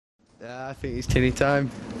Yeah, I think it's tinny time.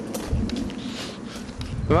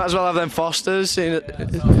 We might as well have them Fosters instead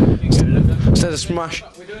of smash.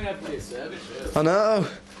 We're doing everything service, really. I know.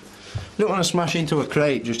 We don't want to smash into a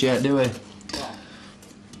crate just yet, do we?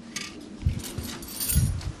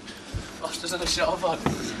 Fosters and a shot of vodka.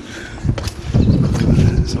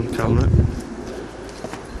 It's on camera.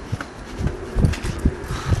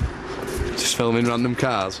 Just filming random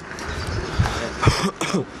cars.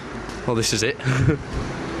 Well, this is it.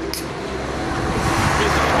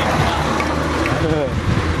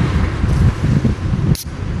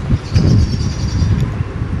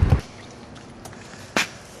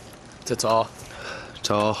 Ta-ta.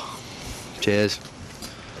 Ta. Cheers.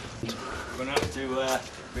 We're gonna have to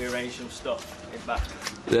rearrange some stuff in back.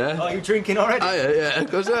 Yeah. Oh, you drinking already? Oh, yeah,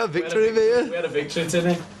 because we had a victory beer. We had a victory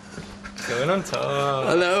today. Going on top.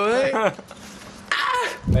 Hello, mate.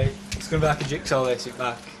 Mate, it's gonna be like a jigsaw this it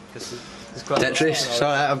back. Tetris, it's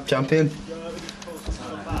alright, I'm champion.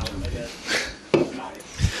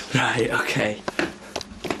 Right, okay.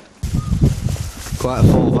 Quite a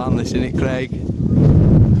full van this, isn't it, Craig?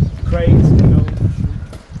 Craig's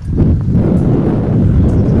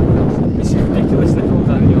This is ridiculous, Nicole,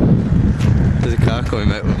 Daniel. There's a car coming,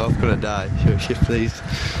 mate, we're both gonna die. Shift, please.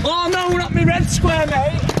 Oh no, not me red square,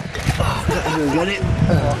 mate! We'll get it.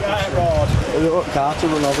 Right, Rod. I don't want car to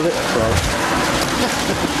run over it,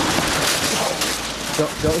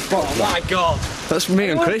 don't spot Oh my god. That's me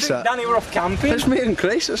and Chris, that. Danny, we're off camping. That's me and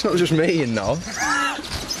Chris, that's not just me, you know.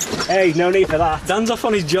 Hey, no need for that. Dan's off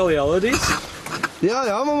on his jolly holidays. Yeah,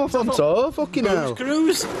 I'm off on tour, fucking hell.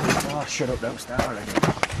 Cruise. Oh, shut up, don't start already.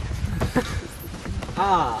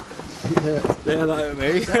 Ah. Yeah, that hurt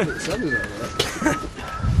me.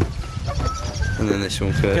 And then this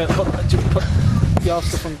one first. Yeah, put your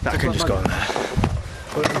stuff on. That can just go in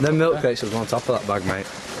there. Them milk crates will go on top of that bag, mate.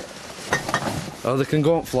 Oh, they can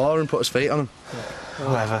go on the floor and put his feet on them. Yeah.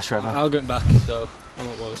 Whatever, Trevor. I'll get back, so I'm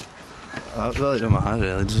not worried. Oh, well, it don't matter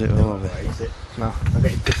really, does it? No, I'm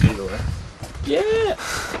getting pissed either way. Yeah!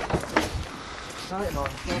 Right, man.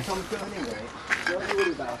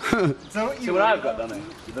 So what I've got, Danny,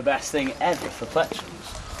 the best thing ever for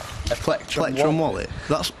plectrums. A plectrum wallet?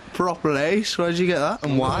 That's proper ace, where'd you get that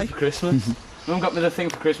and why? For Christmas. Mum got me the thing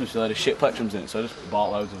for Christmas with a load of shit plectrums in it, so I just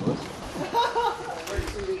bought loads of them.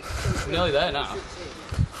 We're nearly there now.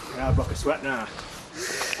 Yeah, I've got a sweat now.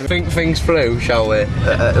 Think things through, shall we?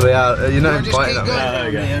 We are, you're not pointing at me. There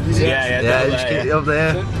we go. Yeah, just keep it up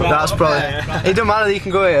there. That's probably. It doesn't matter, you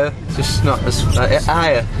can go here, just not as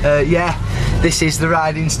higher. Yeah, this is the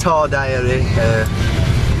Riding's Tour Diary.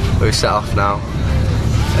 We've set off now.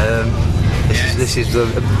 This is the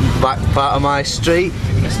back part of my street.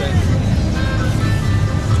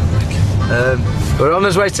 We're on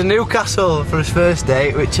our way to Newcastle for his first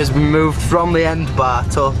date, which has been moved from the end bar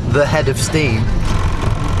to the Head of Steam.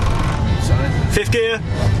 Fifth gear.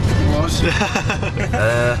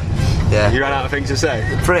 Yeah. You ran out of things to say?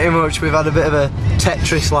 Pretty much, we've had a bit of a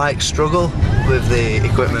Tetris-like struggle with the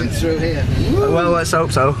equipment. Through here. Well, let's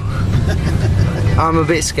hope so. I'm a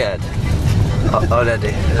bit scared already.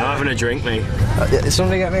 I'm having a drink, mate.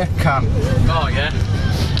 Somebody get me a can. Oh, yeah.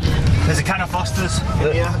 There's a can of Fosters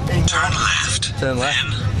in here. Turn left. Turn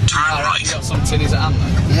left. Turn right. You got some tinnies at hand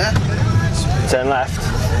then? Yeah? Turn left.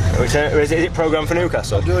 Is it programmed for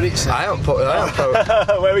Newcastle? Do what it says. I haven't put.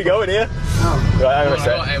 Where are we going here? Oh. Right, hang on a I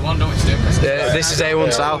sec. got A1, don't we, Stu? Yeah, this is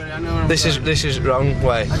A1 South. This is wrong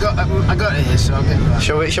way. I got it here, so I'll get back.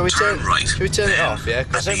 Shall we turn right. Shall we turn it off? Yeah.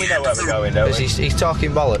 I think we know where we're going, don't we? He's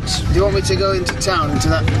talking bollocks. Do you want me to go into town, into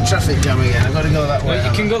that traffic jam again? I've got to go that way.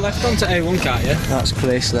 You can go left onto A1, can't you? That's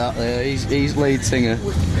Chris. That there. He's lead singer,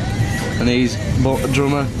 and he's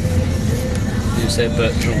drummer. You say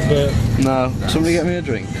Bert Trump. No. Somebody get me a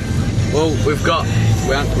drink. Well, we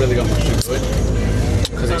haven't really got much to do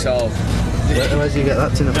because it's all. Where do you get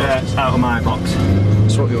that tin of box? Out of my box.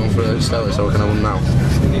 That's what you want for a Stella, so I can have one now.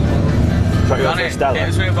 Danny, it's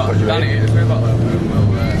me about Danny, it's me about we'll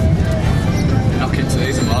knock into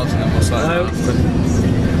these and miles and then we'll slide down.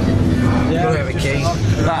 Yeah.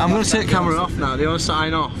 Right, I'm going to take the camera off now. Do you want to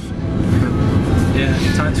sign off? Yeah,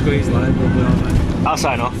 tight squeeze line, we'll be alright. I'll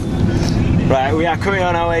sign off. Right, we are currently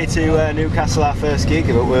on our way to Newcastle, our first gig,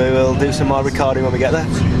 but we will do some more recording when we get there.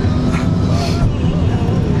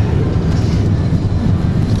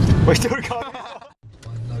 We're still recording.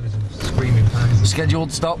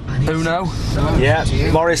 Scheduled stop. Uno. Yeah,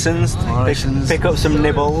 Morrison's. Pick up some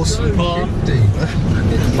nibbles.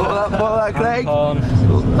 What that, Craig?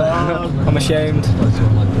 I'm ashamed.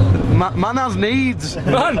 Man has needs.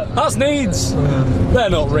 Man, that's needs. They're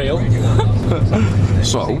not real.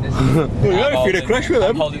 So? We're going through the crash with them.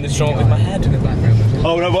 I'm holding the trunk with my head.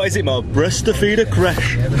 Oh no, what is it, Mo? Breast to feed a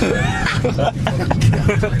crash.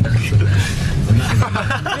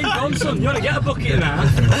 Hey, gone, son. You want to get a bucket in that?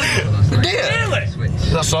 Really?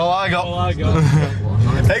 That's all I got. All I got.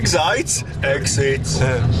 Exit.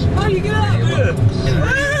 How you get out of here?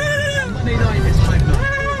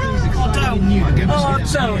 Oh,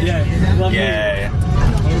 so yeah. Yeah.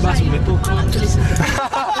 That's a nipple.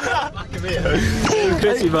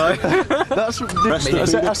 Pretty boy.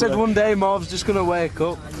 I said one day Marv's just gonna wake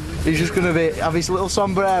up. He's just gonna have his little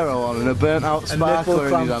sombrero on and a burnt out sparkler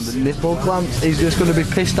in his hand and nipple clamps. He's just gonna be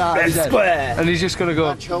pissed out of his head. And he's just gonna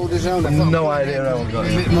go. No idea how I got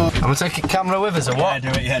it. I'm gonna take a camera with us or what?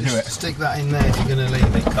 Yeah, do it. Stick that in there if you're going to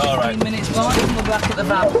leave it. Alright. 15 minutes more, we'll be back at the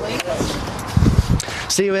van, please.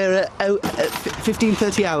 See you here at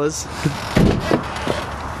 15:30 hours.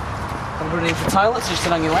 I'm running for toilets just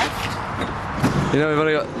on your left. You know, we've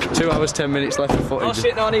only got 2 hours 10 minutes left of footage. Oh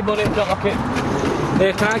shit, no, I need money. Don't lock it.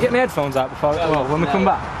 Here, can I get my headphones out before when we come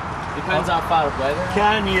back? Depends how far away they are.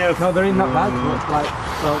 Can you? No, they're in that bag.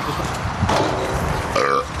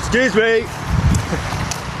 Excuse me.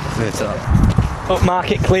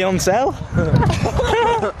 Upmarket clientele.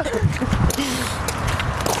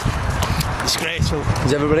 Disgraceful.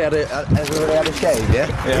 Has everybody had a shave, yeah?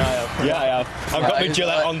 Yeah, I have. I've got my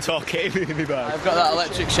Gillette on top in my bag. I've got that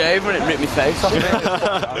electric shaver and it ripped my face off.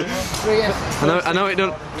 I know it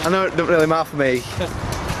don't really matter for me.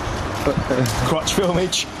 Crotch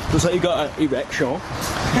filmage. Looks like you got an erection.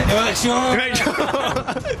 Erection.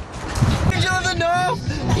 Did you ever know?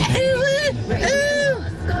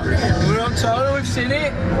 We're on tour, we've seen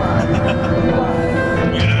it.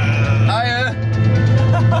 Hiya.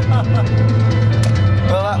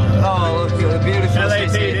 Well, look at the beautiful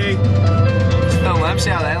city. Film them, see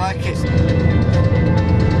how they like it.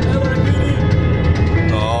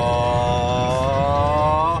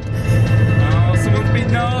 Oh, Someone's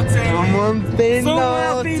been naughty. someone's been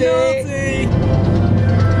naughty.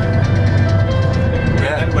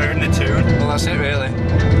 Yeah, We're in the tune. well that's it really.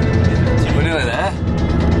 We're nearly there.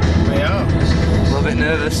 We are. A little bit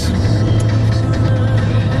nervous.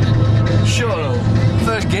 Sure.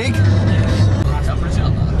 First gig.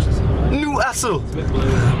 Newcastle.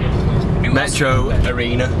 Metro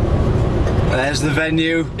Arena. There's the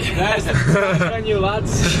venue. There's the venue,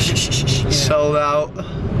 lads. Sold out.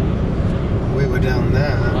 We were down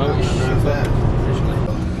there.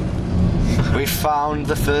 We found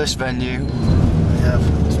the first venue. Yeah,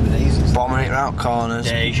 it's been easy. Bombing it round corners.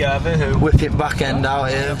 Deja vu. Whipping back end out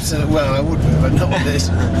here. Absolutely. Well, I would be, but not with this.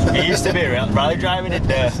 It used to be rally driving it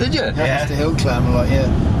there. Did you? I used to hill climb a lot, yeah.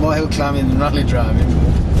 More hill climbing than rally driving.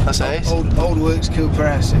 That's ace. Old works Cooper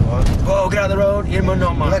S it was. Whoa, get out of the road. You're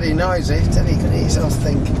not man. Bloody noisy. Tell you, you can hear yourself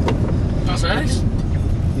think. That's nice.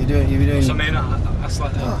 You're doing. So I mean, that's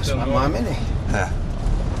like Oh, it's like my Mini. Yeah.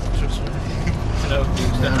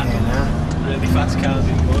 Down here now. Really fast cars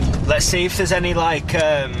in mud. Let's see if there's any like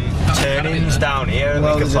turnings down here.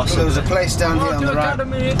 Well, we could there was a place down here on the right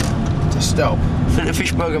to stop.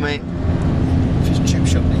 Fish burger, mate. Fish and chip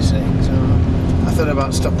shop, these things. So I thought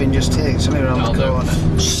about stopping just here, something around the corner.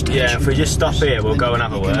 Yeah, if we just stop here, we'll go and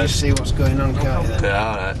have a You can word. just see what's going on, can't you? Then? Yeah,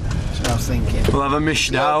 alright. That's what I was thinking. We'll have a mish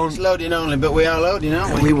down. It's loading only, but we are loading,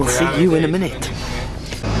 aren't we? We will see you in a minute.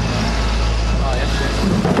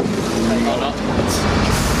 Or not.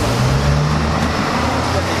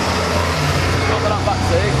 Not that back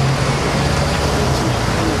seat.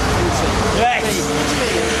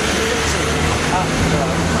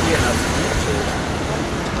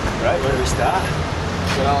 Right, where do we start?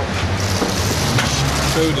 Well,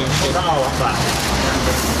 Food and shit. Oh, off that.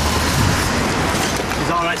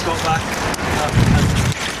 It's alright to go back.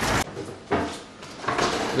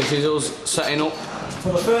 this is us setting up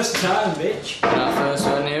For the first time, bitch. in our first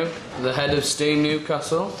venue, the Head of Steam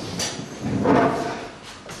Newcastle.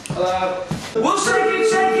 Hello. We'll shake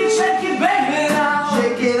it, baby now.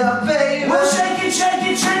 Shake it up, baby. We'll shake it,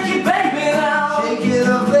 baby now. Shake it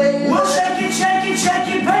up, baby. We'll shake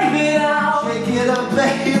it, baby now. Shake it up,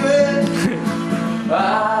 baby.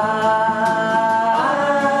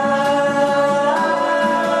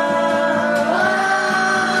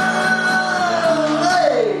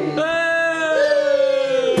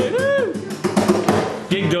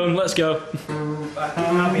 Gig done, let's go.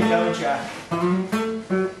 Happy go, Jack.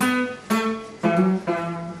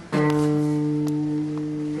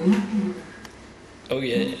 Oh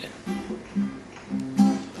yeah.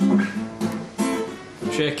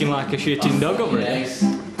 Shaking like a shitting dog over here. Yes.